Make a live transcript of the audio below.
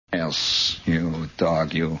Yes, you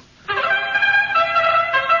dog, you.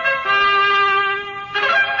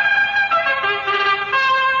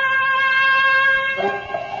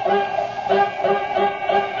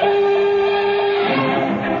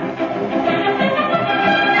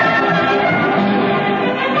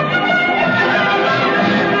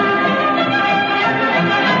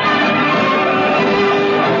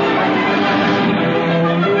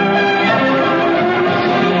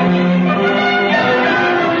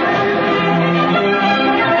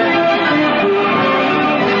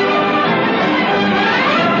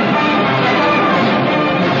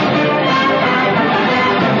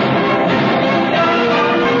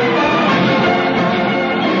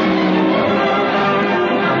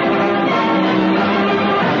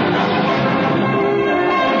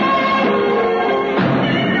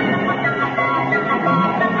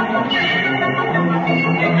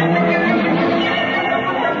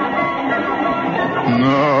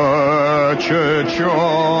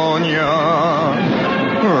 Чечоня,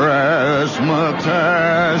 размотази,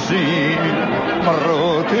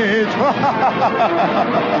 мрутить,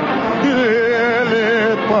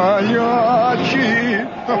 или паячи.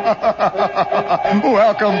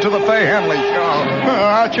 Welcome to the Fay Henley Show.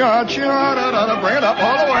 Bring it up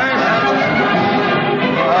all the way.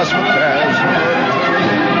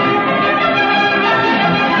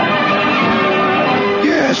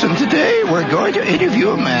 Yes, and today we're going to interview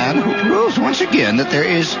a man who proves once again that there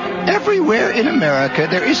is everywhere in America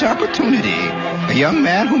there is opportunity. A young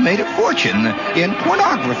man who made a fortune in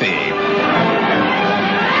pornography.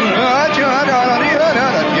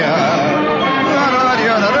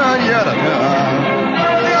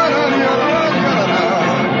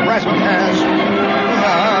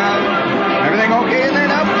 Everything okay in there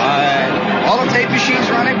now? Fine. All the tape machines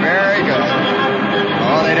running? Very good.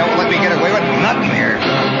 Oh, they don't let me get away with nothing here.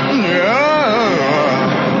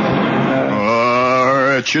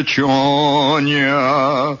 Чечоня,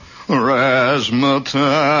 размотази,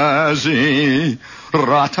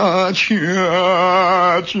 ратача-ча.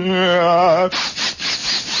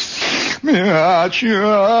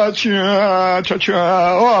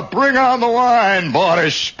 Oh, bring on the wine,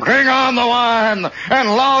 Boris. Bring on the wine.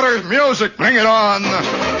 And louder music. Bring it on.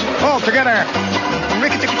 All together.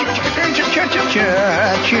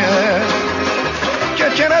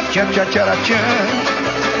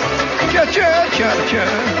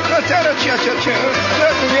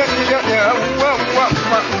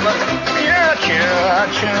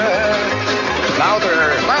 Louder,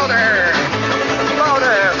 louder,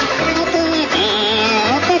 louder.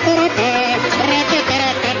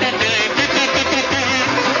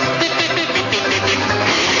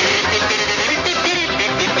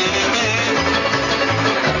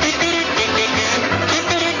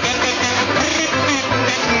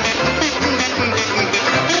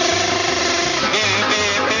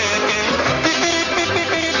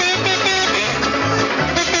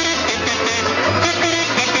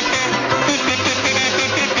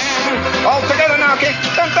 All together now, okay?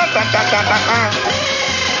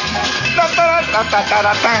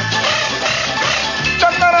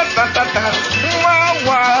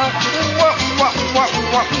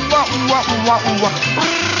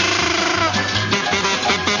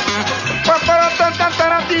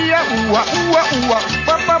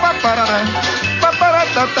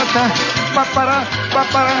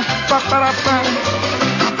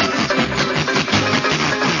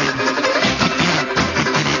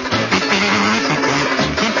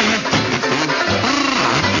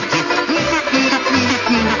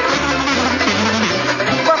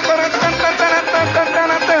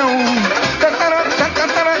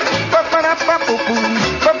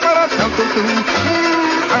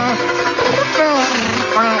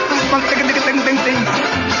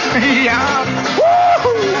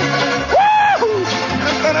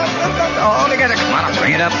 All together, come on,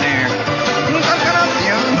 bring it up there.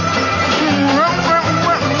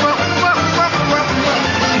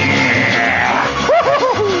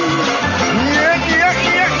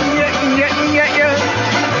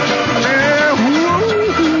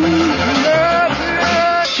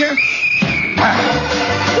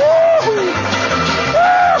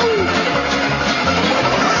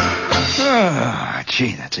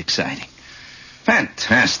 Gee, that's exciting.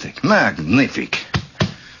 Fantastic. Magnifique.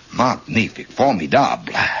 Magnifique.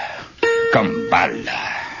 Formidable. Gumball.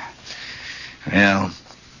 Well,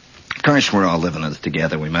 of course, we're all living it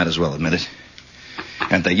together. We might as well admit it.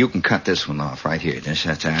 And you can cut this one off right here. That's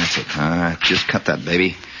it. Just cut that,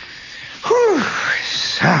 baby. Whew.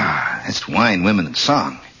 That's wine, women, and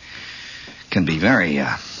song. Can be very,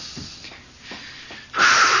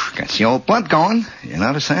 gets the old blood going. You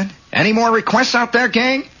notice that? Any more requests out there,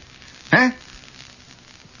 gang? Huh?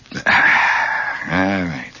 All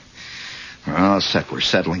right. We're all set. We're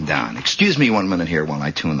settling down. Excuse me 1 minute here while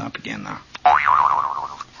I tune up again now.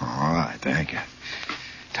 All right, thank you.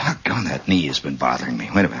 Doggone, that knee has been bothering me.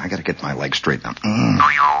 Wait a minute, I gotta get my leg straight now.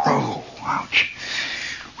 Oh, ouch.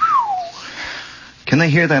 Can they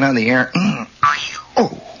hear that on the air? Oh,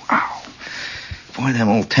 ow. Boy, them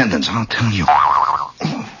old tendons, I'll tell you.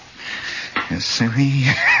 Oh. Yes, sirree.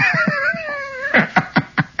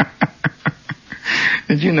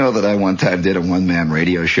 Did you know that I one time did a one-man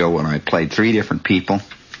radio show when I played 3 different people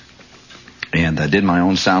and did my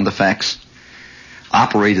own sound effects,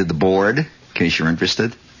 operated the board, in case you're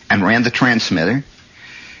interested, and ran the transmitter.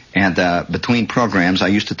 And between programs, I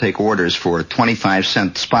used to take orders for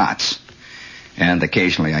 25-cent spots. And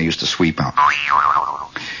occasionally I used to sweep out.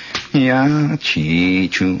 Ya, chi,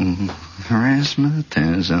 chu,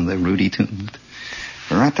 razzmatazz, and the Rudy Toot.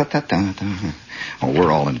 Oh,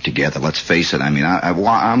 we're all in it together. Let's face it. I mean,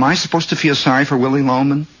 am I supposed to feel sorry for Willie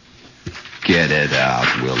Loman? Get it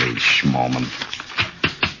out, Willie Schmoman.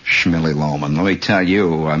 Schmilly Loman. Let me tell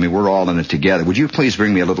you, I mean, we're all in it together. Would you please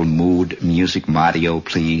bring me a little mood music, Mario,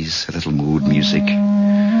 please? A little mood music.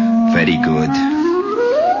 Very good.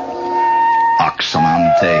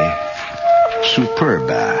 Oxalante.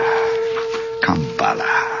 Superba.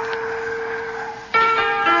 Kambala.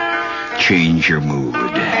 Change your mood.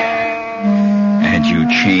 And you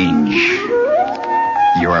change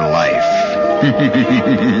your life.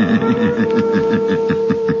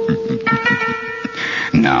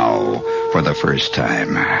 Now, for the first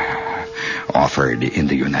time, offered in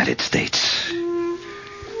the United States.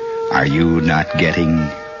 Are you not getting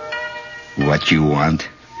what you want?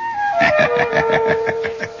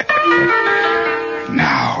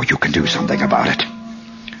 Now you can do something about it.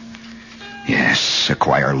 Yes,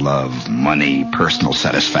 acquire love, money, personal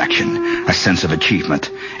satisfaction, a sense of achievement,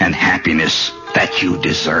 and happiness that you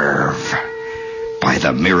deserve by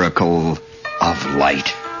the miracle of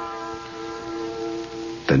light.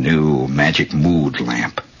 The new magic mood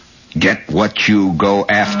lamp. Get what you go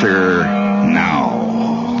after now.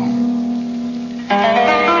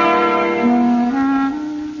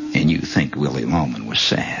 And you think Willie Loman was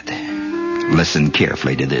sad. Listen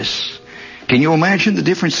carefully to this. Can you imagine the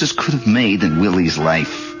difference this could have made in Willie's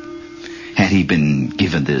life had he been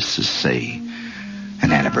given this as, say,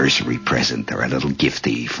 an anniversary present or a little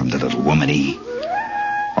gifty from the little womany?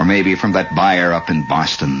 Or maybe from that buyer up in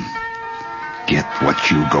Boston? Get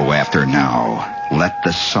what you go after now. Let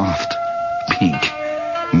the soft, pink,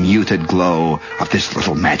 muted glow of this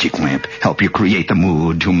little magic lamp help you create the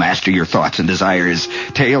mood to master your thoughts and desires.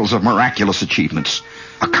 Tales of miraculous achievements,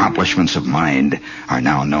 accomplishments of mind are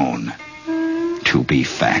now known to be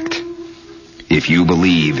fact. If you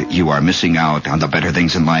believe you are missing out on the better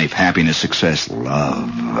things in life, happiness, success, love,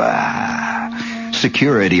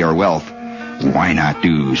 security, or wealth, why not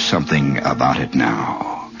do something about it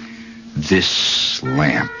now? This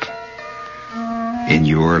lamp in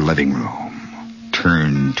your living room,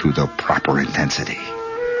 turned to the proper intensity,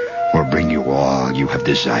 will bring you all you have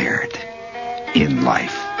desired in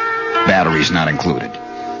life. Batteries not included.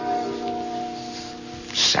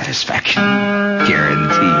 Satisfaction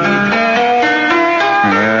guaranteed.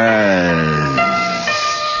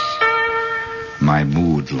 My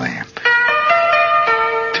mood lamp.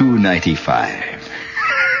 $2.95.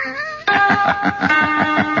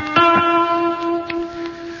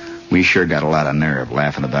 We sure got a lot of nerve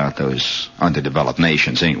laughing about those underdeveloped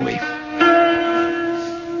nations, ain't we?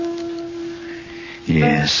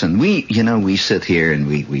 Yes, and we sit here and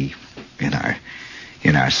we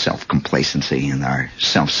in our self-complacency and our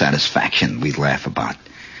self-satisfaction, we laugh about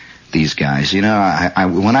these guys. You know,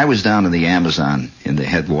 when I was down in the Amazon, in the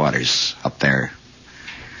headwaters up there,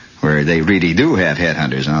 where they really do have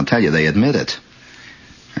headhunters, and I'll tell you, they admit it.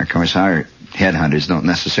 Of course, our headhunters don't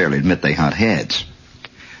necessarily admit they hunt heads,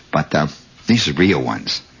 but these are real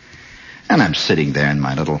ones. And I'm sitting there in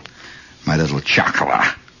my little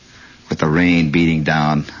chakala with the rain beating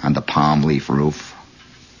down on the palm leaf roof.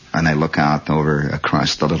 And I look out over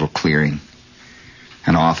across the little clearing.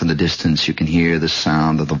 And off in the distance you can hear the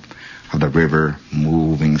sound of the river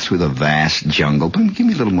moving through the vast jungle. But give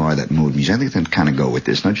me a little more of that mood music. I think that kind of go with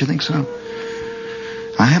this, don't you think so?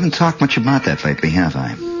 I haven't talked much about that lately, have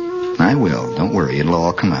I? I will. Don't worry. It'll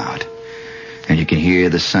all come out. And you can hear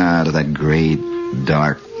the sound of that great,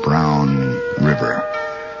 dark, brown river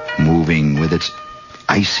moving with its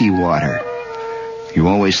icy water. You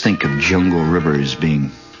always think of jungle rivers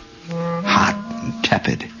being hot and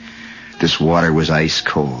tepid. This water was ice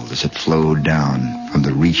cold as it flowed down from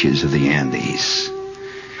the reaches of the Andes.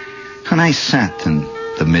 And I sat in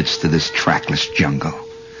the midst of this trackless jungle,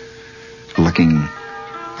 looking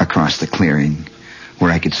across the clearing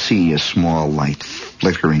where I could see a small light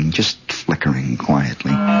flickering, just flickering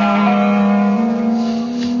quietly.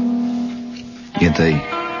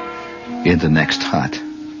 In the next hut,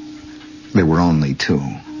 there were only two.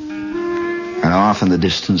 And off in the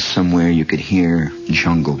distance somewhere you could hear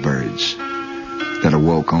jungle birds that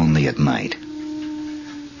awoke only at night.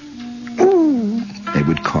 Ooh, they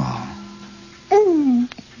would call. Ooh,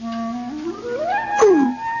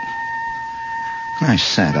 ooh. And I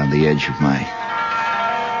sat on the edge of my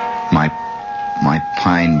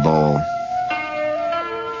pine bowl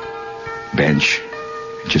bench,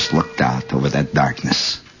 just looked out over that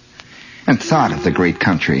darkness and thought of the great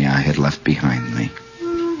country I had left behind me.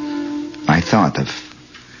 I thought of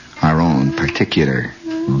our own particular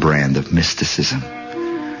brand of mysticism,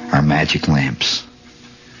 our magic lamps,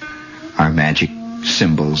 our magic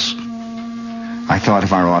symbols. I thought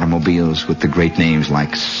of our automobiles with the great names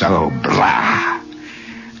like blah,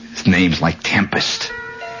 names like Tempest,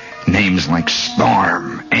 names like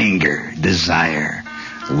Storm, Anger, Desire,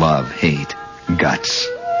 Love, Hate, Guts.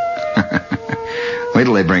 Wait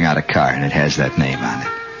till they bring out a car and it has that name on it.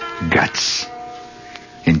 Guts.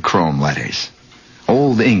 In chrome letters.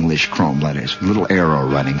 Old English chrome letters. With a little arrow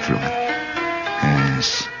running through it.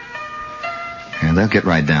 Yes. And they'll get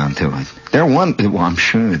right down to it. I'm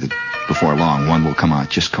sure that before long one will come out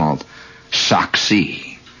just called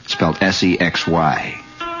Soxy. Spelled S-E-X-Y.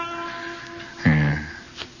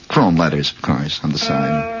 Chrome letters, of course, on the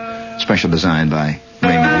side. Special design by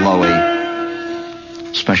Raymond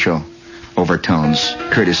Loewy. Special overtones,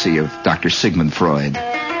 courtesy of Dr. Sigmund Freud.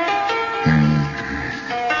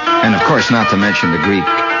 And, of course, not to mention the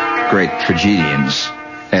great tragedians,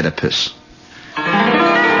 Oedipus.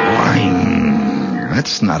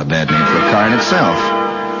 That's not a bad name for a car in itself.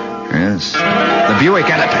 Yes. The Buick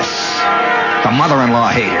Oedipus, the mother-in-law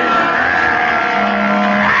hater.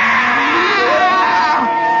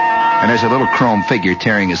 And there's a little chrome figure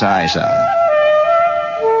tearing his eyes out.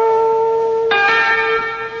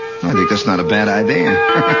 I think that's not a bad idea.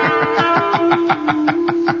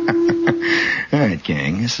 All right,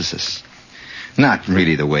 gang, this is not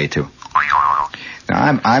really the way to.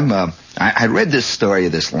 Now, I read this story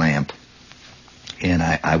of this lamp, and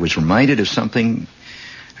I was reminded of something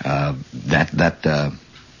that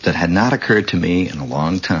had not occurred to me in a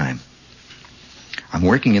long time. I'm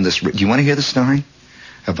working in this. Do you want to hear the story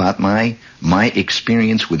about my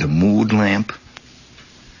experience with a mood lamp?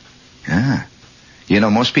 Yeah. You know,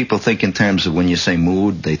 most people think in terms of when you say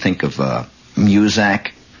mood, they think of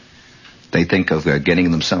Muzak. They think of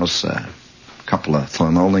getting themselves a couple of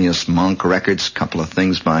Thelonious Monk records, a couple of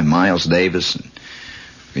things by Miles Davis, and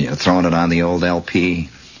throwing it on the old LP,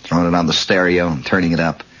 throwing it on the stereo, and turning it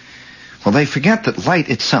up. Well, they forget that light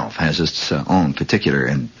itself has its own particular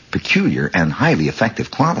and peculiar and highly effective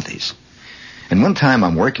qualities. And one time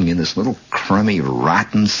I'm working in this little crummy,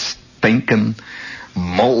 rotten, stinking,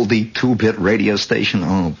 moldy 2-bit radio station.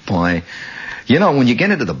 Oh, boy. When you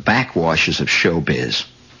get into the backwashes of showbiz,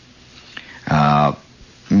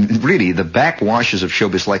 really, the backwashes of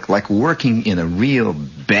showbiz, like working in a real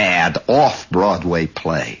bad off-Broadway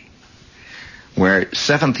play, where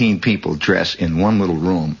 17 people dress in one little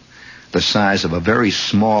room the size of a very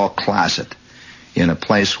small closet in a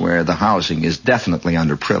place where the housing is definitely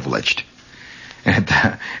underprivileged.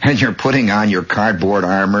 And you're putting on your cardboard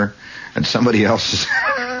armor, and somebody else is...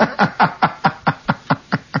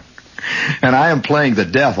 And I am playing the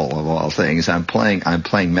devil of all things. I'm playing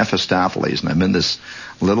Mephistopheles, and I'm in this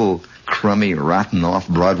little crummy, rotten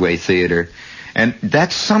off-Broadway theater. And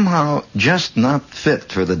that's somehow just not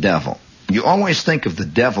fit for the devil. You always think of the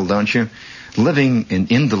devil, don't you? Living in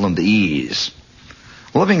indolent ease.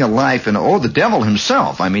 Living a life in, the devil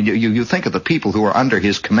himself. I mean, you think of the people who are under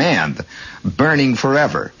his command, burning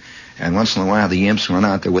forever. And once in a while, the imps run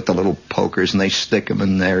out there with the little pokers, and they stick them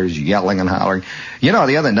in there, yelling and hollering.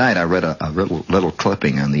 The other night I read a little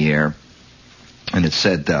clipping on the air, and it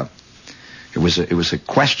said it was a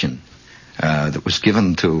question that was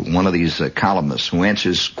given to one of these columnists who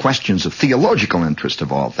answers questions of theological interest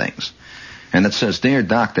of all things. And it says, "Dear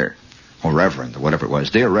Doctor," or Reverend, or whatever it was,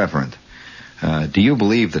 "Dear Reverend, do you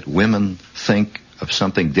believe that women think of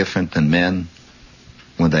something different than men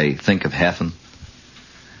when they think of heaven?"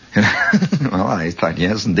 Well, I thought,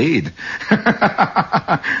 yes, indeed.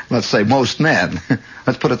 Let's say most men.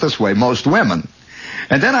 Let's put it this way, most women.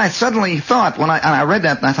 And then I suddenly thought, when I read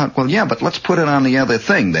that, and I thought, well, yeah, but let's put it on the other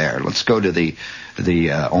thing there. Let's go to the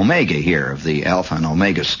omega here of the alpha and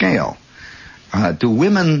omega scale. Do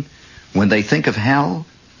women, when they think of hell,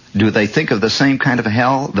 do they think of the same kind of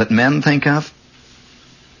hell that men think of?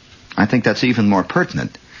 I think that's even more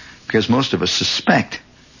pertinent, because most of us suspect.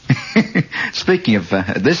 Speaking of,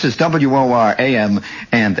 this is WOR AM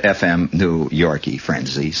and FM New Yorkie,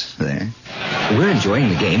 friendsies there. We're enjoying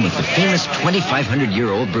the game with the famous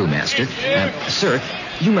 2,500-year-old brewmaster. Sir,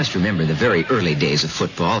 you must remember the very early days of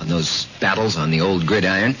football and those battles on the old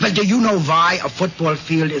gridiron. Well, do you know why a football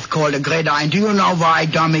field is called a gridiron? Do you know why,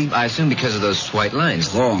 dummy? I assume because of those white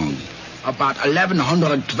lines. Wrong. About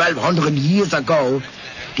 1,100, 1,200 years ago,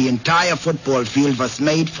 the entire football field was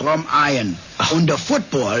made from iron. And the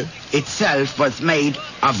football itself was made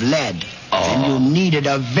of lead. And you needed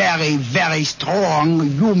a very, very strong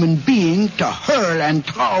human being to hurl and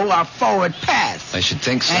throw a forward pass. I should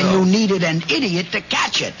think so. And you needed an idiot to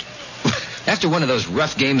catch it. After one of those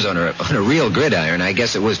rough games on a real gridiron, I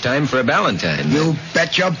guess it was time for a Ballantine. You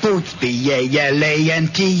bet your boots,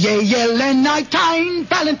 B-A-L-A-N-T-A-L-N-I-Tine,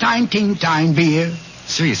 Ballantine, Teen-Tine beer.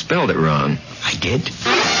 Sir, you spelled it wrong. I did.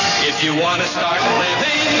 If you want to start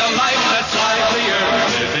living a life that's livelier,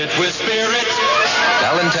 live it with spirit.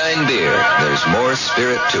 Ballantine beer. There's more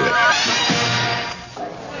spirit to it.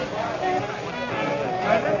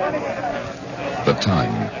 The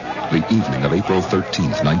time, the evening of April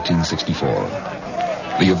 13th, 1964.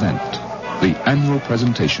 The event, the annual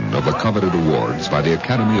presentation of the coveted awards by the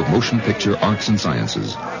Academy of Motion Picture Arts and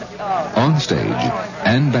Sciences. On stage,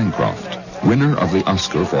 Anne Bancroft, winner of the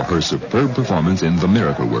Oscar for her superb performance in The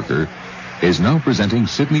Miracle Worker, is now presenting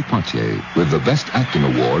Sidney Poitier with the Best Acting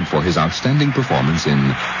Award for his outstanding performance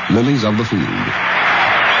in Lilies of the Field.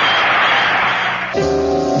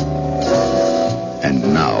 And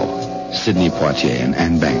now, Sidney Poitier and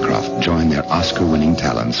Anne Bancroft join their Oscar-winning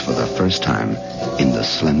talents for the first time in The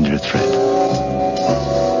Slender Thread.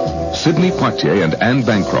 Sidney Poitier and Anne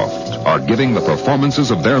Bancroft are giving the performances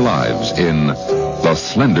of their lives in The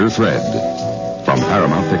Slender Thread from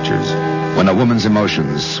Paramount Pictures. When a woman's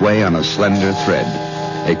emotions sway on a slender thread,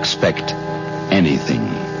 expect anything.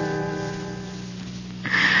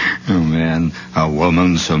 Oh, man. A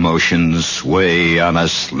woman's emotions sway on a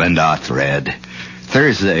slender thread.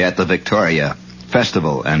 Thursday at the Victoria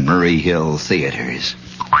Festival and Murray Hill Theaters.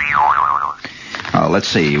 Let's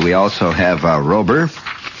see. We also have Rover.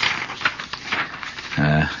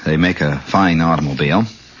 They make a fine automobile.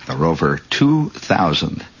 The Rover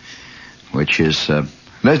 2000, which is...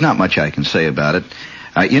 there's not much I can say about it.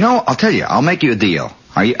 I'll tell you. I'll make you a deal.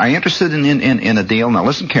 Are you interested in a deal? Now,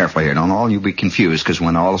 listen carefully here. Don't all you be confused, because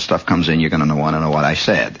when all the stuff comes in, you're going to want to know what I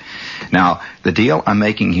said. Now, the deal I'm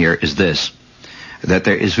making here is this, that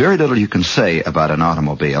there is very little you can say about an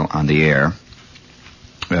automobile on the air,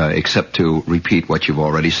 except to repeat what you've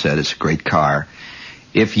already said. It's a great car.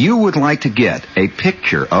 If you would like to get a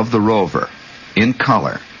picture of the Rover in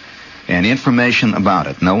color and information about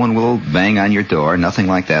it, no one will bang on your door, nothing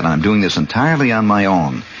like that. I'm doing this entirely on my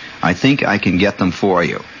own. I think I can get them for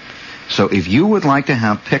you. So if you would like to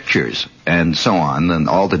have pictures and so on, and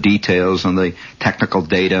all the details and the technical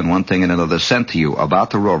data and one thing and another sent to you about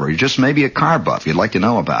the Rover, you're just maybe a car buff, you'd like to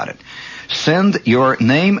know about it, send your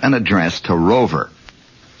name and address to Rover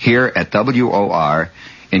here at WOR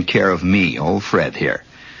in care of me, old Fred here.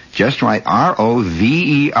 Just write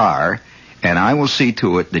ROVER, and I will see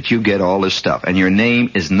to it that you get all this stuff. And your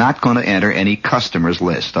name is not going to enter any customer's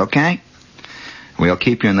list, okay? We'll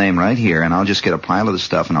keep your name right here, and I'll just get a pile of the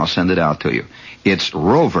stuff, and I'll send it out to you. It's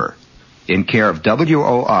Rover, in care of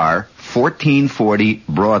WOR, 1440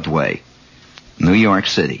 Broadway, New York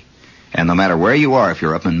City. And no matter where you are, if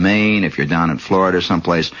you're up in Maine, if you're down in Florida or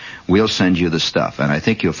someplace, we'll send you the stuff. And I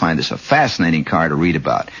think you'll find this a fascinating car to read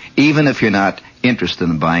about, even if you're not interested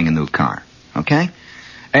in buying a new car, okay?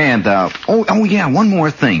 And, one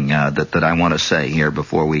more thing that I want to say here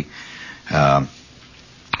before we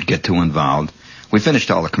get too involved. We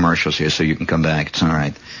finished all the commercials here, so you can come back. It's all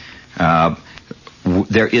right.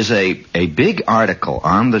 There is a big article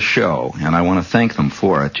on the show, and I want to thank them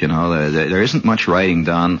for it. You know, there isn't much writing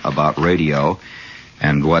done about radio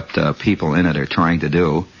and what people in it are trying to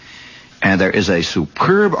do. And there is a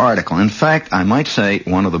superb article. In fact, I might say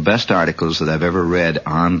one of the best articles that I've ever read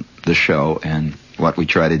on the show and what we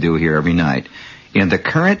try to do here every night. In the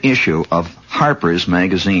current issue of Harper's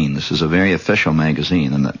Magazine. This is a very official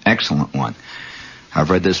magazine and an excellent one. I've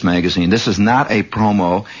read this magazine. This is not a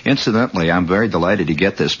promo. Incidentally, I'm very delighted to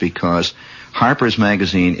get this because Harper's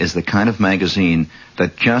Magazine is the kind of magazine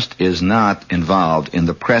that just is not involved in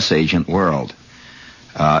the press agent world.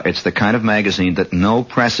 It's the kind of magazine that no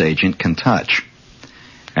press agent can touch.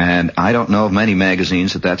 And I don't know of many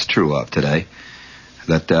magazines that that's true of today.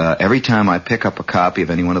 That every time I pick up a copy of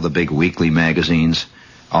any one of the big weekly magazines,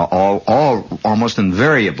 Almost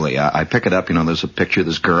invariably, I pick it up. There's a picture of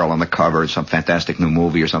this girl on the cover, some fantastic new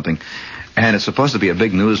movie or something, and it's supposed to be a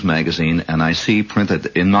big news magazine, and I see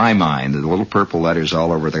printed in my mind the little purple letters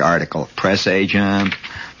all over the article: press agent,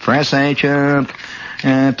 trade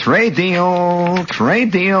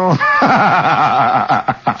deal.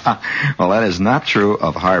 Well, that is not true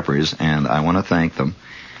of Harper's, and I want to thank them.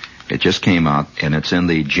 It just came out, and it's in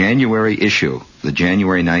the January issue, the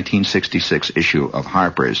January 1966 issue of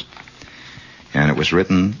Harper's. And it was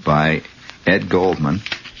written by Ed Goldman.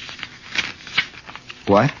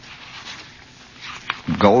 What?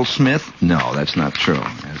 Goldsmith? No, that's not true.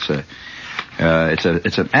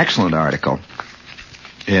 It's an excellent article,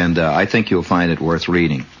 and I think you'll find it worth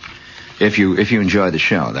reading. If you enjoy the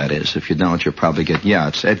show, that is. If you don't, you'll probably get... Yeah,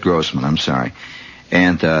 it's Ed Grossman, I'm sorry.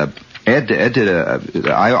 And... Ed did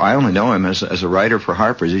I only know him as a writer for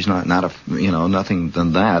Harper's. He's not nothing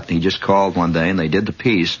than that. He just called one day and they did the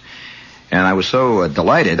piece, and I was so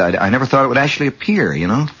delighted. I never thought it would actually appear.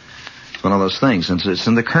 It's one of those things. And it's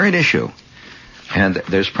in the current issue, and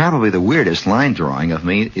there's probably the weirdest line drawing of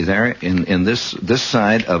me there in this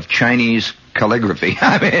side of Chinese calligraphy.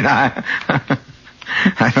 I mean, I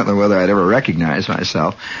don't know whether I'd ever recognize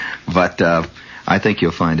myself, but I think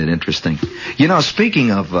you'll find it interesting.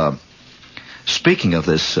 Speaking of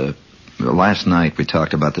this, last night we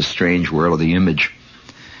talked about the strange world of the image,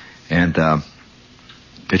 and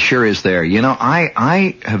it sure is there.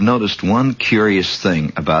 I have noticed one curious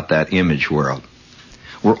thing about that image world.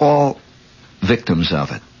 We're all victims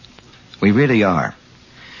of it. We really are.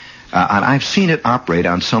 And I've seen it operate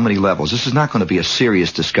on so many levels. This is not going to be a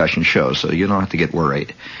serious discussion show, so you don't have to get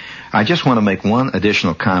worried. I just want to make one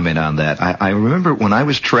additional comment on that. I remember when I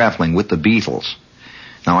was traveling with the Beatles.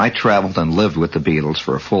 Now, I traveled and lived with the Beatles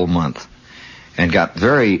for a full month and got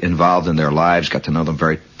very involved in their lives, got to know them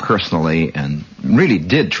very personally, and really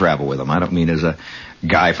did travel with them. I don't mean as a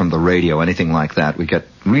guy from the radio, anything like that. We got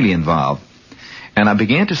really involved. And I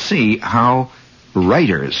began to see how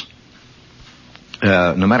writers,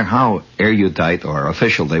 no matter how erudite or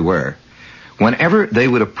official they were, whenever they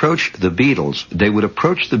would approach the Beatles, they would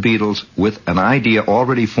approach the Beatles with an idea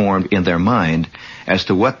already formed in their mind as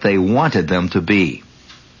to what they wanted them to be.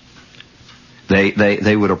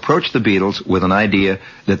 They would approach the Beatles with an idea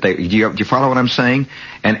that do you follow what I'm saying?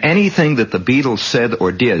 And anything that the Beatles said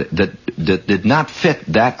or did that did not fit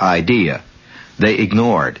that idea, they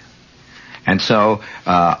ignored. And so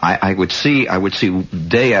I would see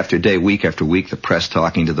day after day, week after week, the press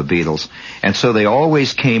talking to the Beatles, and so they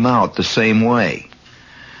always came out the same way,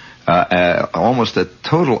 almost at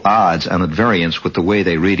total odds and at variance with the way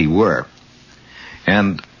they really were.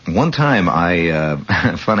 And one time I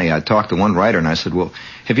talked to one writer and I said, well,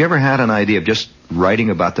 have you ever had an idea of just writing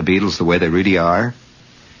about the Beatles the way they really are?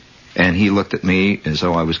 And he looked at me as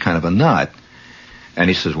though I was kind of a nut. And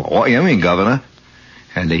he says, well, what do you mean, Governor?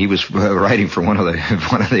 And he was writing for one of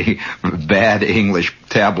the bad English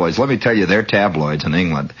tabloids. Let me tell you, their tabloids in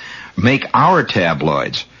England make our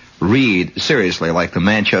tabloids read seriously like the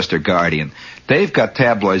Manchester Guardian. They've got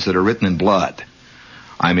tabloids that are written in blood.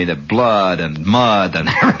 I mean, the blood and mud and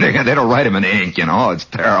everything. They don't write them in ink, It's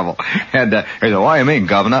terrible. And he said, what do you mean,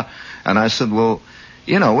 Governor? And I said, well,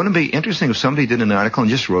 wouldn't it be interesting if somebody did an article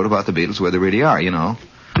and just wrote about the Beatles where they really are, He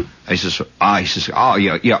says,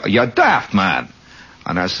 you're daft, man.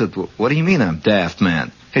 And I said, well, what do you mean I'm daft,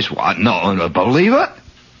 man? He said, what? No one would believe it?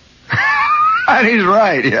 And he's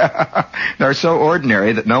right, yeah. They're so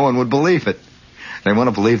ordinary that no one would believe it. They want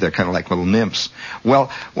to believe they're kind of like little nymphs.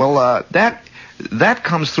 Well, that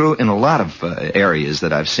comes through in a lot of areas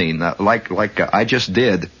that I've seen. I just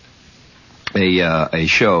did a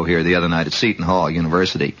show here the other night at Seton Hall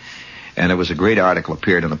University, and it was a great article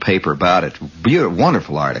appeared in the paper about it.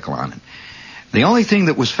 Wonderful article on it. The only thing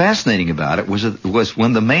that was fascinating about it was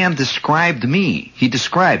when the man described me. He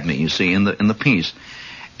described me, you see, in the piece,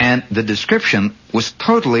 and the description was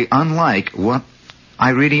totally unlike what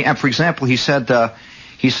I really am. For example, he says I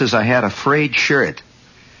had a frayed shirt.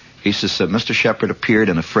 He says Mr. Shepard appeared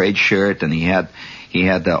in a frayed shirt, and he had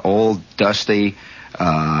the old dusty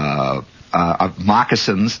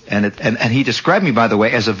moccasins, and he described me, by the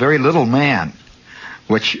way, as a very little man,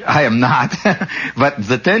 which I am not.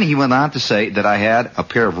 But then he went on to say that I had a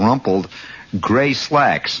pair of rumpled gray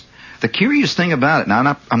slacks. The curious thing about it,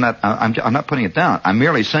 now I'm not putting it down. I'm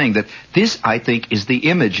merely saying that this, I think, is the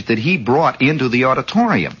image that he brought into the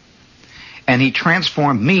auditorium, and he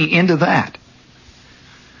transformed me into that.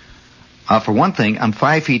 For one thing, I'm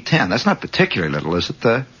 5'10". That's not particularly little, is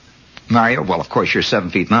it, Mario? Well, of course, you're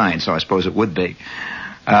 7'9", so I suppose it would be.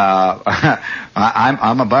 I'm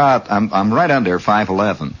right under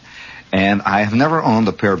 5'11", And I have never owned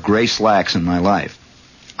a pair of gray slacks in my life.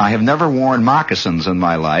 I have never worn moccasins in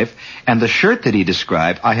my life. And the shirt that he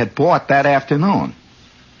described, I had bought that afternoon.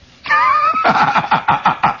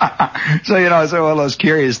 So, it's one of those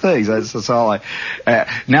curious things. That's all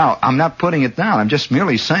now, I'm not putting it down. I'm just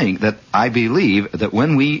merely saying that I believe that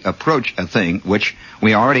when we approach a thing which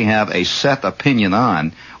we already have a set opinion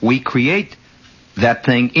on, we create that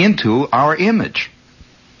thing into our image.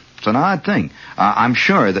 It's an odd thing. I'm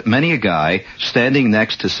sure that many a guy standing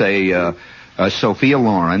next to, say, Sophia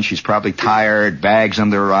Loren, she's probably tired, bags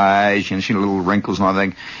under her eyes, she has little wrinkles and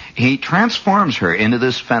everything. He transforms her into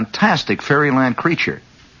this fantastic fairyland creature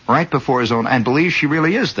right before his own, and believes she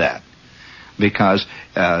really is that. Because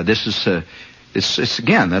this is, it's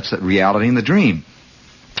again, that's the reality in the dream.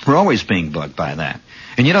 We're always being bugged by that.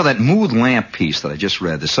 And that mood lamp piece that I just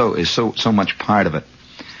read is so much part of it.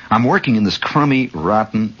 I'm working in this crummy,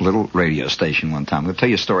 rotten little radio station one time. I'm going to tell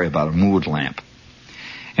you a story about a mood lamp.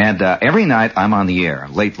 And every night I'm on the air,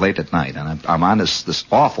 late at night, and I'm on this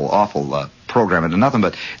awful program, and nothing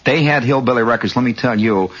but they had hillbilly records. Let me tell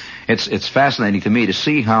you, it's fascinating to me to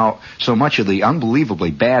see how so much of the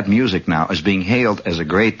unbelievably bad music now is being hailed as a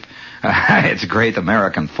great, it's great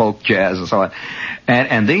American folk jazz and so on.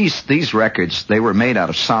 And these records, they were made out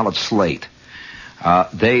of solid slate.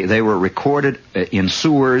 They were recorded in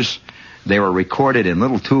sewers. They were recorded in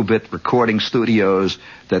little 2-bit recording studios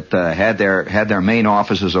that had their main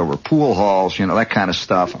offices over pool halls, that kind of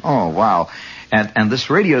stuff. Oh, wow. And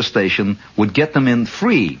this radio station would get them in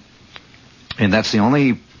free. And that's the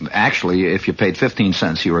only, actually, if you paid 15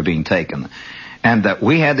 cents, you were being taken. And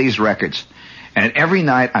we had these records. And every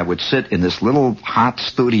night I would sit in this little hot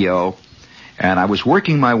studio, and I was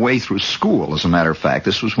working my way through school, as a matter of fact.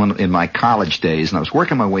 This was in my college days, and I was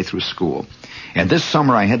working my way through school. And this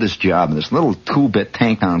summer I had this job in this little 2-bit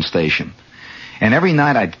tank-on station. And every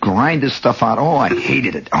night I'd grind this stuff out. Oh, I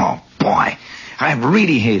hated it. Oh, boy. I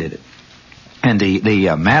really hated it. And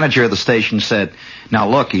the manager of the station said, "Now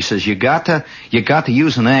look," he says, you got to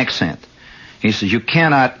use an accent. He says, you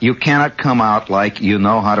cannot come out like you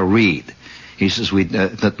know how to read. He says,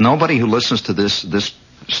 that nobody who listens to this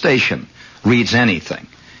station reads anything.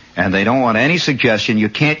 And they don't want any suggestion. You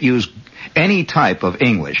can't use any type of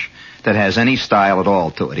English that has any style at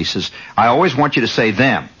all to it. He says, I always want you to say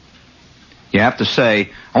them. You have to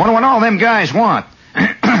say, I wonder what all them guys want.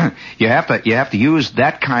 You have to use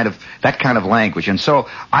that kind of language. And so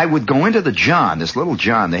I would go into the John, this little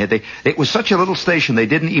John. It was such a little station, they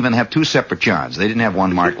didn't even have two separate Johns. They didn't have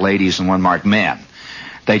one marked ladies and one marked men.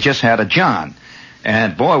 They just had a John.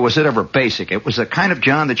 And boy, was it ever basic. It was the kind of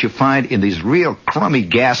John that you find in these real crummy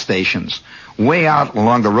gas stations way out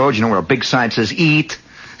along the road, where a big sign says eat.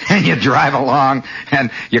 And you drive along and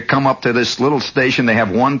you come up to this little station. They have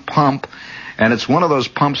one pump, and it's one of those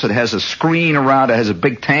pumps that has a screen around it, has a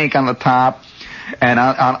big tank on the top, and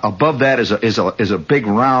above that is a big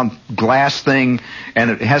round glass thing, and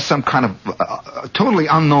it has some kind of totally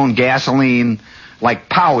unknown gasoline, like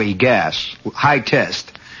Powie gas, high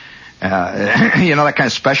test, that kind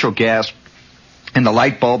of special gas, and the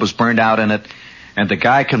light bulb is burned out in it, and the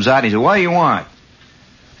guy comes out and he says, "What do you want?"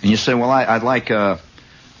 And you say, "Well, I'd like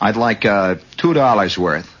 $2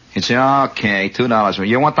 worth." He'd say, "Okay, $2 worth.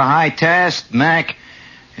 You want the high test, Mac?"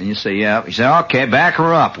 And you say, "Yeah." He said, "Okay, back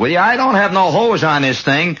her up. Well, I don't have no hose on this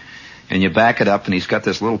thing." And you back it up, and he's got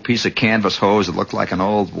this little piece of canvas hose that looked like an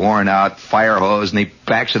old worn-out fire hose, and he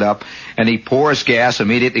backs it up, and he pours gas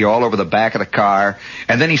immediately all over the back of the car,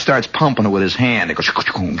 and then he starts pumping it with his hand. It goes,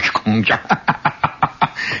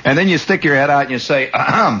 and then you stick your head out and you say,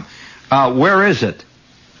 "Where is it?"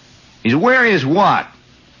 He said, "Where is what?"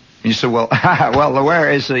 And you say, well,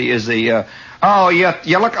 where is the, oh,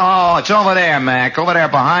 you look, oh, it's over there, Mac, over there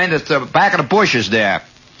behind the back of the bushes there.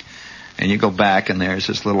 And you go back, and there's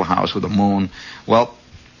this little house with a moon. Well,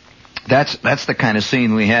 that's the kind of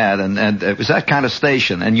scene we had, and it was that kind of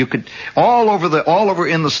station. And you could, all over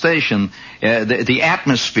in the station, the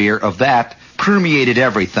atmosphere of that permeated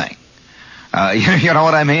everything. You know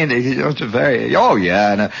what I mean? It's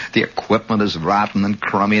and the equipment is rotten and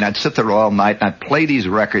crummy, and I'd sit there all night, and I'd play these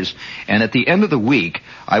records, and at the end of the week,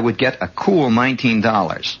 I would get a cool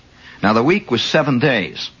 $19. Now, the week was 7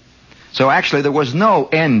 days. So actually, there was no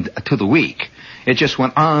end to the week. It just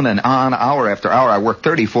went on and on, hour after hour. I worked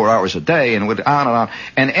 34 hours a day, and it went on and on.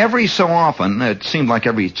 And every so often, it seemed like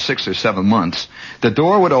every 6 or 7 months, the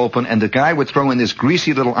door would open, and the guy would throw in this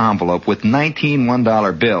greasy little envelope with 19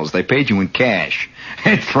 $1 bills. They paid you in cash.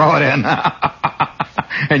 He'd throw it in.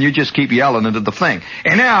 And you just keep yelling into the thing.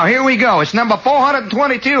 And now, here we go. It's number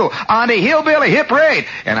 422 on the Hillbilly Hit Parade.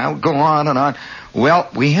 And I would go on and on. Well,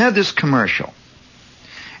 we had this commercial.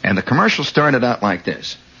 And the commercial started out like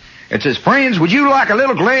this. It says, friends, would you like a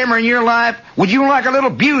little glamour in your life? Would you like a little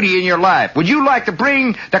beauty in your life? Would you like to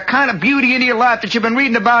bring the kind of beauty into your life that you've been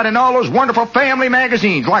reading about in all those wonderful family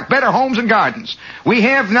magazines like Better Homes and Gardens? We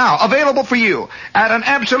have now available for you at an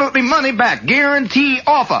absolutely money-back guarantee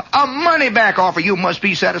offer. A money-back offer. You must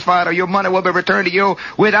be satisfied or your money will be returned to you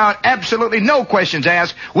without absolutely no questions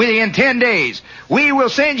asked within 10 days. We will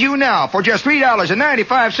send you now for just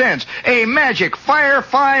 $3.95 a magic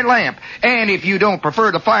Firefly lamp. And if you don't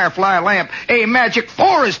prefer the Firefly lamp, a magic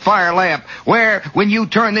forest fire lamp, where when you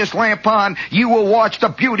turn this lamp on, you will watch the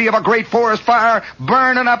beauty of a great forest fire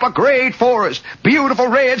burning up a great forest. Beautiful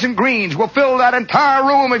reds and greens will fill that entire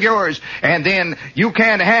room of yours. And then you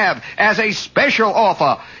can have, as a special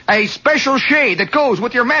offer, a special shade that goes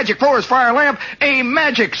with your magic forest fire lamp, a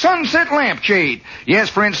magic sunset lamp shade. Yes,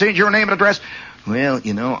 friends, send your name and address. Well,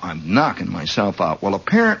 you know, I'm knocking myself out. Well,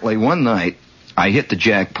 apparently one night I hit the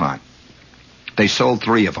jackpot. They sold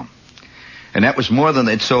 3 of them. And that was more than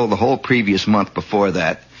they'd sold the whole previous month before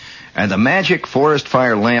that. And the magic forest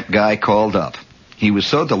fire lamp guy called up. He was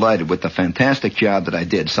so delighted with the fantastic job that I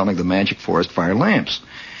did selling the magic forest fire lamps.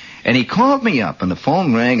 And he called me up, and the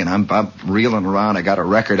phone rang, and I'm reeling around. I got a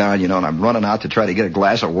record on, and I'm running out to try to get a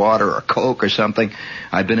glass of water or a Coke or something.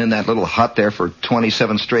 I'd been in that little hut there for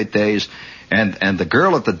 27 straight days. And the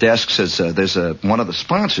girl at the desk says, there's one of the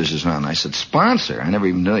sponsors is on. I said, sponsor? I never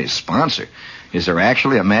even knew you sponsor. Is there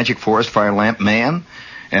actually a magic forest fire lamp man?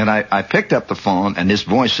 And I picked up the phone, and this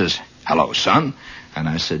voice says, hello, son. And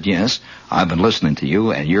I said, yes, I've been listening to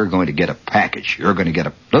you, and you're going to get a package. You're going to get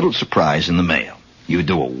a little surprise in the mail. You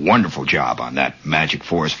do a wonderful job on that magic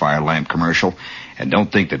forest fire lamp commercial, and don't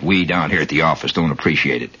think that we down here at the office don't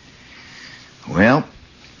appreciate it. Well,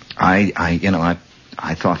 I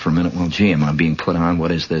thought for a minute, well, gee, am I being put on?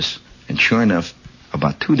 What is this? And sure enough,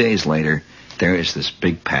 about 2 days later, there is this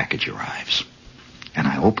big package arrives. And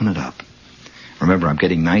I open it up. Remember, I'm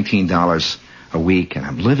getting $19 a week, and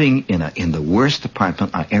I'm living in the worst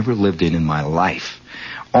apartment I ever lived in my life.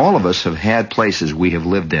 All of us have had places we have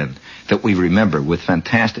lived in that we remember with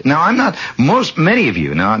fantastic. Now, many of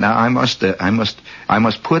you. Now, I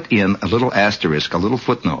must put in a little asterisk, a little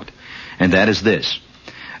footnote, and that is this: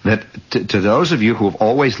 that to those of you who have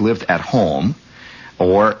always lived at home,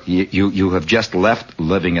 or you have just left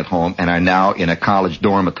living at home and are now in a college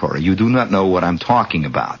dormitory, you do not know what I'm talking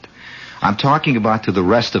about. I'm talking about to the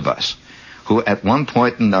rest of us who at one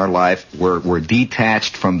point in our life were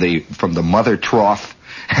detached from the mother trough,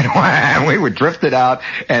 and we were drifted out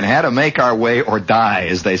and had to make our way or die,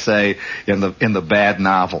 as they say in the bad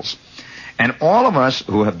novels. And all of us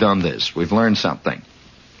who have done this, we've learned something.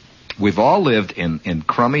 We've all lived in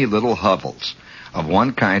crummy little hovels of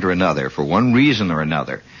one kind or another, for one reason or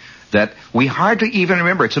another, that we hardly even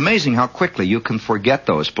remember. It's amazing how quickly you can forget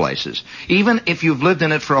those places. Even if you've lived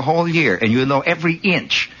in it for a whole year and you know every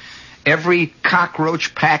inch, every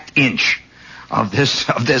cockroach-packed inch of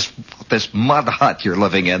this mud hut you're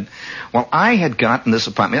living in. Well, I had gotten this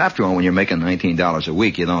apartment. After all, when you're making $19 a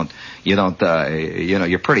week,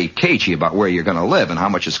 you're pretty cagey about where you're going to live and how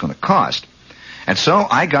much it's going to cost. And so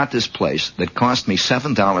I got this place that cost me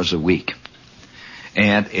 $7 a week.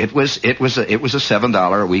 And it was a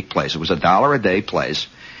 $7 a week place. It was $1 a day place.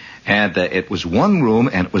 And it was one room,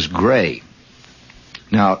 and it was gray.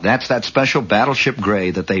 Now, that's that special battleship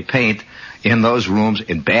gray that they paint in those rooms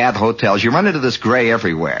in bad hotels. You run into this gray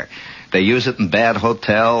everywhere. They use it in bad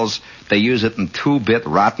hotels. They use it in 2-bit,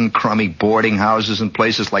 rotten, crummy boarding houses in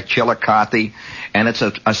places like Chillicothe. And it's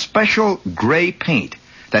a special gray paint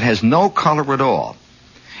that has no color at all.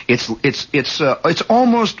 It's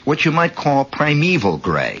almost what you might call primeval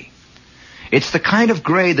gray. It's the kind of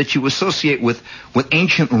gray that you associate with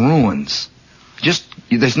ancient ruins. Just,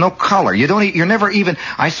 there's no color. You're never even,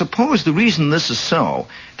 I suppose the reason this is so,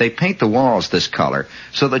 they paint the walls this color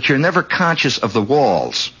so that you're never conscious of the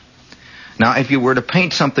walls. Now, if you were to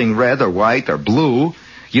paint something red or white or blue,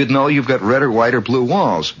 you'd know you've got red or white or blue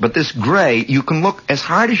walls. But this gray, you can look as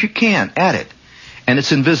hard as you can at it, and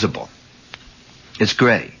it's invisible. It's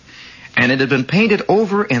gray. And it had been painted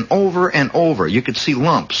over and over and over. You could see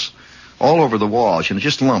lumps all over the walls,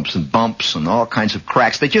 just lumps and bumps and all kinds of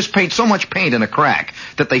cracks. They just paint so much paint in a crack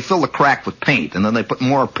that they fill the crack with paint, and then they put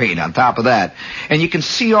more paint on top of that. And you can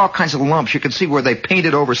see all kinds of lumps. You can see where they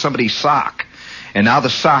painted over somebody's sock. And now the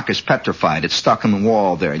sock is petrified. It's stuck in the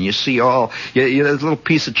wall there. And you see a little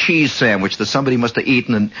piece of cheese sandwich that somebody must have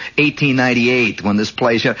eaten in 1898 when this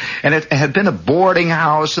place, and it had been a boarding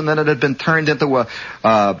house, and then it had been turned into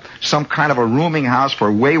some kind of a rooming house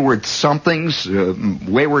for wayward somethings,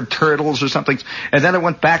 wayward turtles or something. And then it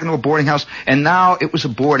went back into a boarding house, and now it was a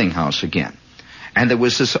boarding house again. And there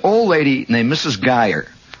was this old lady named Mrs. Geyer,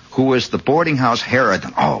 who was the boarding house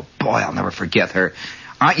harridan. Oh, boy, I'll never forget her.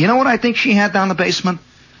 You know what I think she had down the basement?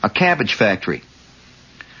 A cabbage factory.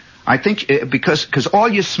 I think because all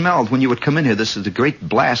you smelled when you would come in here, this is a great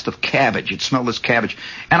blast of cabbage. You'd smell this cabbage.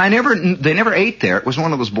 And they never ate there. It was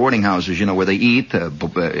one of those boarding houses, you know, where they eat.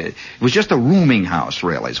 It was just a rooming house,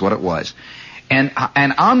 really, is what it was. And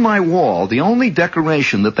on my wall, the only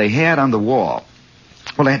decoration that they had on the wall,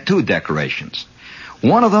 well, they had two decorations.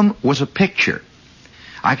 One of them was a picture.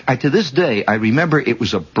 I to this day, I remember it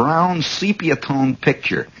was a brown sepia-tone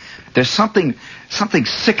picture. There's something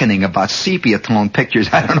sickening about sepia-tone pictures.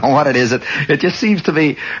 I don't know what it is. It just seems to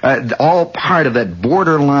be all part of that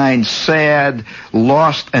borderline sad,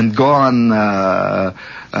 lost and gone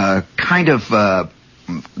kind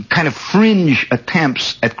of fringe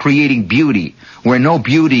attempts at creating beauty where no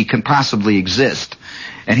beauty can possibly exist.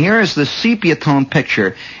 And here is the sepia-tone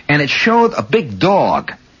picture, and it showed a big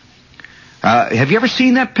dog. Have you ever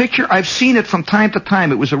seen that picture? I've seen it from time to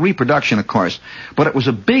time. It was a reproduction, of course, but it was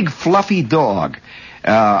a big, fluffy dog,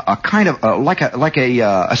 a kind of like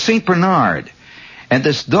a Saint Bernard, and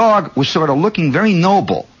this dog was sort of looking very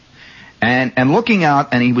noble, and looking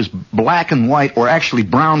out, and he was black and white, or actually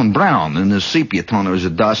brown and brown. In the sepia tone, there was a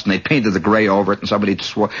dust, and they painted the gray over it, and somebody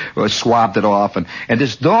swabbed it off, and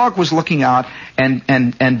this dog was looking out,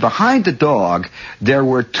 and behind the dog there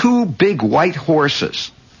were two big white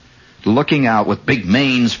horses looking out with big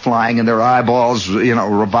manes flying and their eyeballs, you know,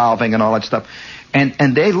 revolving and all that stuff.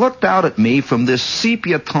 And they looked out at me from this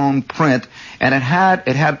sepia tone print, and it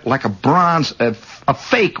had like a bronze, a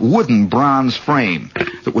fake wooden bronze frame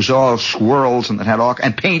that was all swirls, and it had all,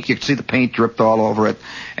 and paint. You could see the paint dripped all over it,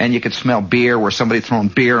 and you could smell beer where somebody thrown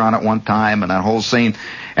beer on it one time, and that whole scene.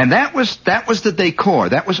 And that was the decor.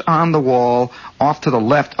 That was on the wall off to the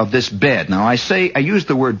left of this bed. Now I use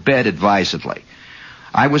the word bed advisedly.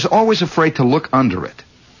 I was always afraid to look under it,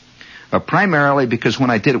 primarily because when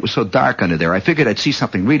I did, it was so dark under there. I figured I'd see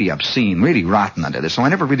something really obscene, really rotten under there, so I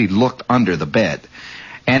never really looked under the bed.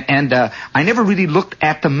 And I never really looked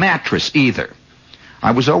at the mattress either.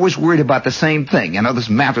 I was always worried about the same thing. You know, this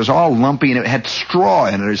mattress all lumpy, and it had straw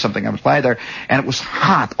in it or something. I was by there, and it was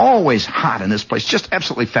hot, always hot in this place, just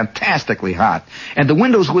absolutely fantastically hot. And the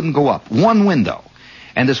windows wouldn't go up, one window.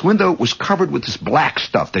 And this window was covered with this black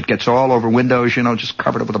stuff that gets all over windows, you know, just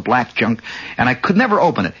covered up with a black junk. And I could never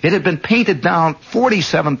open it. It had been painted down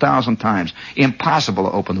 47,000 times. Impossible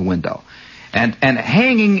to open the window. And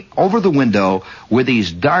hanging over the window were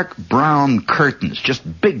these dark brown curtains, just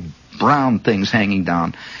big brown things hanging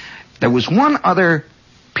down. There was one other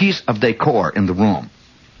piece of decor in the room.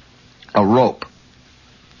 A rope.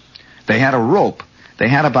 They had a rope. They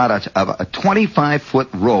had about a 25-foot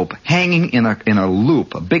rope hanging in a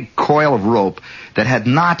loop, a big coil of rope that had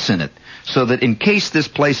knots in it, so that in case this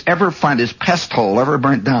place ever its pest hole ever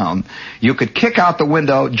burnt down, you could kick out the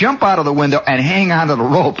window, jump out of the window, and hang onto the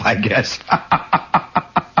rope, I guess.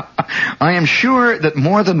 I am sure that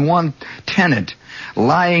more than one tenant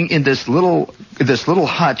lying in this little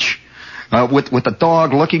hutch, with the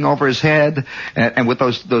dog looking over his head, and with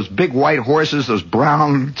those big white horses, those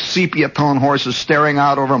brown sepia-tone horses staring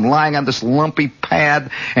out over him, lying on this lumpy pad,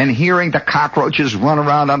 and hearing the cockroaches run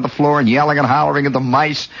around on the floor and yelling and hollering at the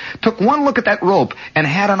mice, took one look at that rope and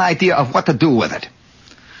had an idea of what to do with it.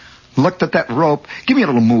 Looked at that rope. Give me a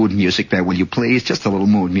little mood music there, will you please? Just a little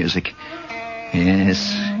mood music.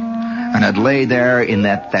 Yes. And I'd lay there in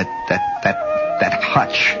that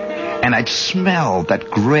hutch, and I'd smell that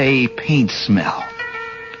gray paint smell.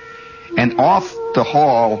 And off the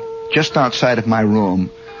hall, just outside of my room,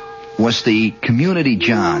 was the community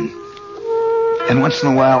John. And once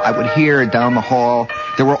in a while, I would hear down the hall,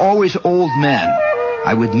 there were always old men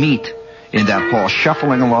I would meet in that hall,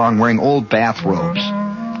 shuffling along, wearing old bathrobes,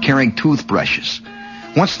 carrying toothbrushes.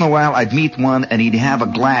 Once in a while, I'd meet one, and he'd have a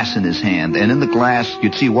glass in his hand, and in the glass,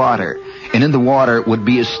 you'd see water, and in the water would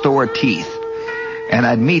be his store teeth. And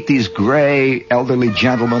I'd meet these gray, elderly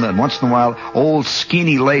gentlemen, and once in a while, old,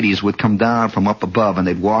 skinny ladies would come down from up above, and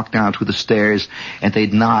they'd walk down through the stairs, and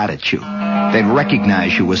they'd nod at you. They'd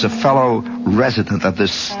recognize you as a fellow resident of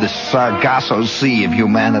this Sargasso Sea of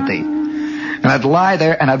humanity. And I'd lie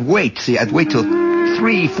there, and I'd wait. See, I'd wait till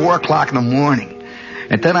 3, 4 o'clock in the morning.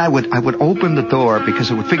 And then I would open the door,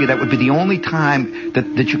 because I would figure that would be the only time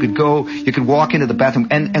that you could go, you could walk into the bathroom.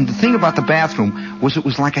 And the thing about the bathroom was it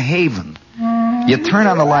was like a haven. You'd turn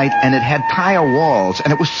on the light, and it had tile walls,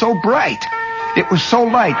 and it was so bright. It was so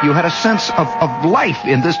light. You had a sense of life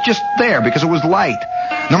in this just there, because it was light.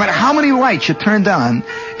 No matter how many lights you turned on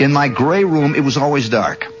in my gray room, it was always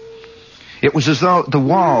dark. It was as though the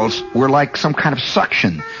walls were like some kind of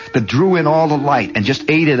suction that drew in all the light and just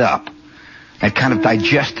ate it up. It kind of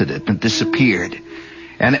digested it and disappeared.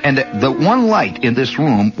 And the one light in this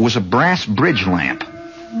room was a brass bridge lamp.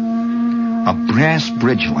 A brass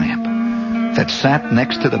bridge lamp that sat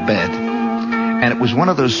next to the bed. And it was one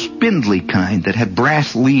of those spindly kind that had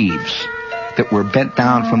brass leaves that were bent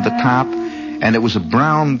down from the top. And it was a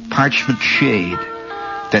brown parchment shade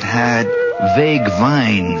that had vague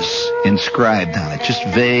vines inscribed on it. Just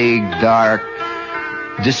vague, dark,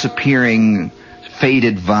 disappearing,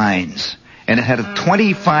 faded vines. And it had a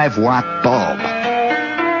 25-watt bulb.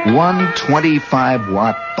 One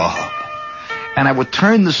 25-watt bulb. And I would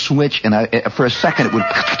turn the switch, and for a second it would,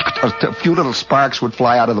 a few little sparks would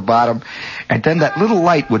fly out of the bottom, and then that little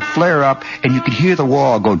light would flare up, and you could hear the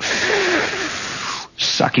wall going,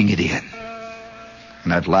 sucking it in.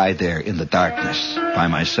 And I'd lie there in the darkness by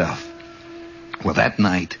myself. Well, that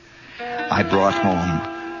night, I brought home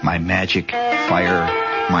my magic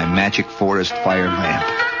forest fire lamp.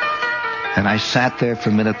 And I sat there for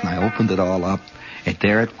a minute, and I opened it all up, and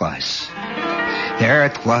there it was. There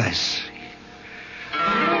it was.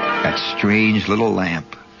 That strange little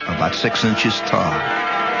lamp, about 6 inches tall.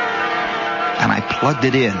 And I plugged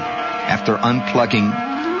it in. After unplugging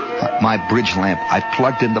my bridge lamp, I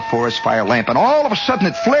plugged in the forest fire lamp, and all of a sudden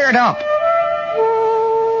it flared up.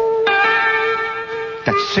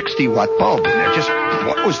 That 60-watt bulb in there,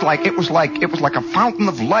 it was like a fountain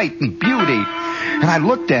of light and beauty. And I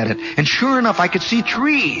looked at it, and sure enough, I could see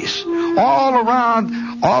trees all around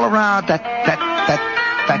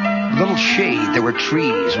that little shade. There were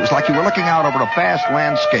trees. It was like you were looking out over a vast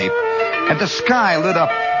landscape, and the sky lit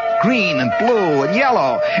up green and blue and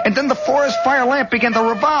yellow. And then the forest fire lamp began to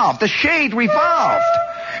revolve. The shade revolved.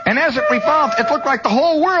 And as it revolved, it looked like the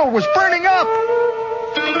whole world was burning up.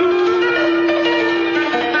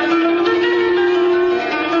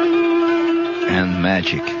 And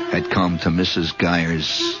magic had come to Mrs.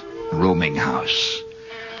 Geyer's rooming house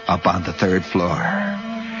up on the 3rd floor.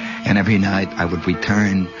 And every night I would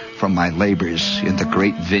return from my labors in the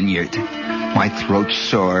great vineyard, my throat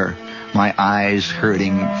sore, my eyes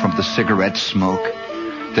hurting from the cigarette smoke,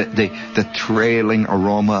 the trailing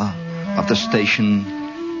aroma of the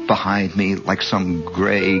station behind me like some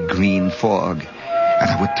gray-green fog. And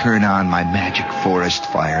I would turn on my magic forest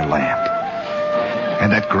fire lamp.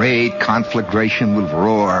 And that great conflagration would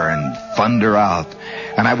roar and thunder out.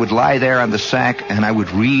 And I would lie there on the sack and I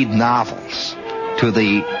would read novels to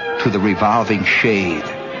the revolving shade.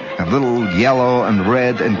 And little yellow and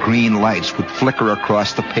red and green lights would flicker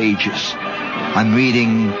across the pages. I'm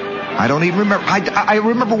reading, I don't even remember. I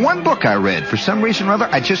remember one book I read. For some reason or other,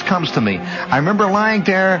 it just comes to me. I remember lying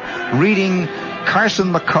there reading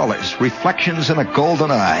Carson McCullers' Reflections in a Golden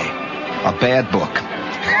Eye. A bad book.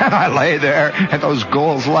 And I lay there, and those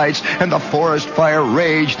gold lights, and the forest fire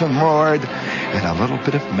raged and roared. And a little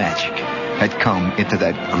bit of magic had come into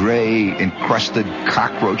that gray-encrusted,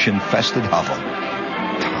 cockroach-infested hovel.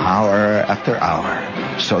 Hour after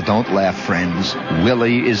hour. So don't laugh, friends.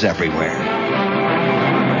 Willie is everywhere.